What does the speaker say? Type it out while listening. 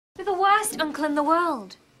You're the worst uncle in the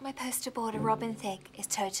world. My poster board of Robin Thicke is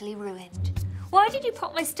totally ruined. Why did you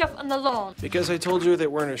put my stuff on the lawn? Because I told you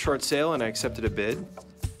that we're in a short sale and I accepted a bid.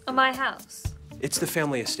 On my house? It's the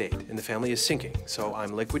family estate, and the family is sinking, so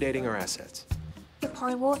I'm liquidating our assets. You're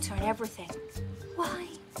pouring water on everything. Why?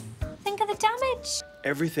 Think of the damage.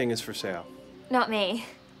 Everything is for sale. Not me.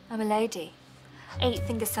 I'm a lady. I eat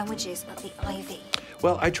finger sandwiches, not the ivy.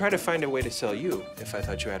 Well, I'd try to find a way to sell you if I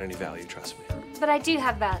thought you had any value, trust me. But I do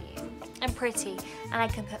have value. I'm pretty, and I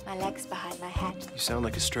can put my legs behind my head. You sound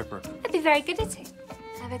like a stripper. I'd be very good at it.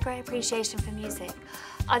 I have a great appreciation for music,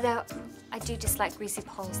 although I do dislike greasy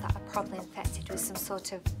poles that are probably infected with some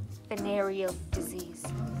sort of venereal disease.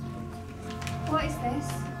 What is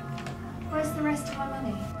this? Where's the rest of my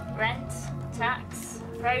money? Rent, tax,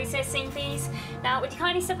 processing fees. Now, would you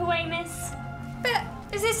kindly step away, miss? But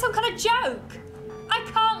is this some kind of joke? I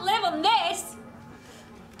can't live on this!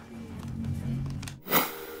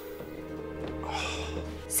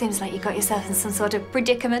 Seems like you got yourself in some sort of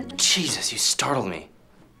predicament. Jesus, you startled me.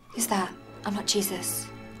 Who's that? I'm not Jesus.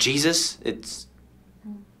 Jesus? It's...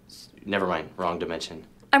 Never mind, wrong dimension.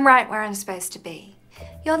 I'm right where I'm supposed to be.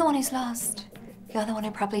 You're the one who's lost. You're the one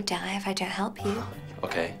who'll probably die if I don't help you.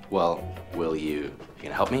 Okay, well, will you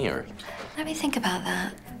gonna help me, or? Let me think about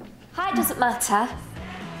that. Height doesn't matter.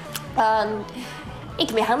 He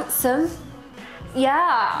can be handsome.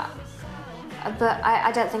 Yeah. But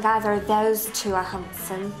I don't think either of those two are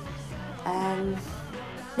handsome.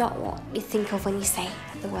 Not what you think of when you say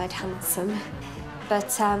the word handsome.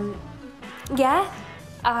 But, yeah.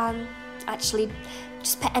 Actually,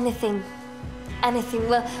 just put anything. Anything.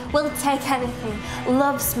 We'll take anything.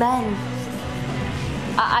 Loves men.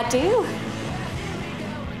 I do.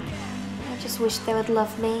 I just wish they would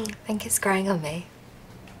love me. I think it's growing on me.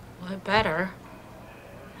 Well, it better.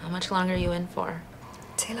 How much longer are you in for?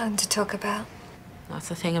 Too long to talk about. That's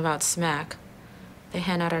the thing about smack. They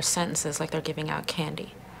hand out our sentences like they're giving out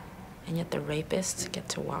candy. And yet the rapists get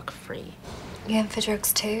to walk free. You in for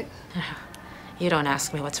drugs too? You don't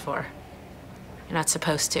ask me what's for. You're not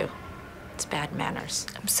supposed to. It's bad manners.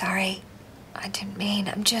 I'm sorry. I didn't mean.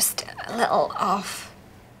 I'm just a little off.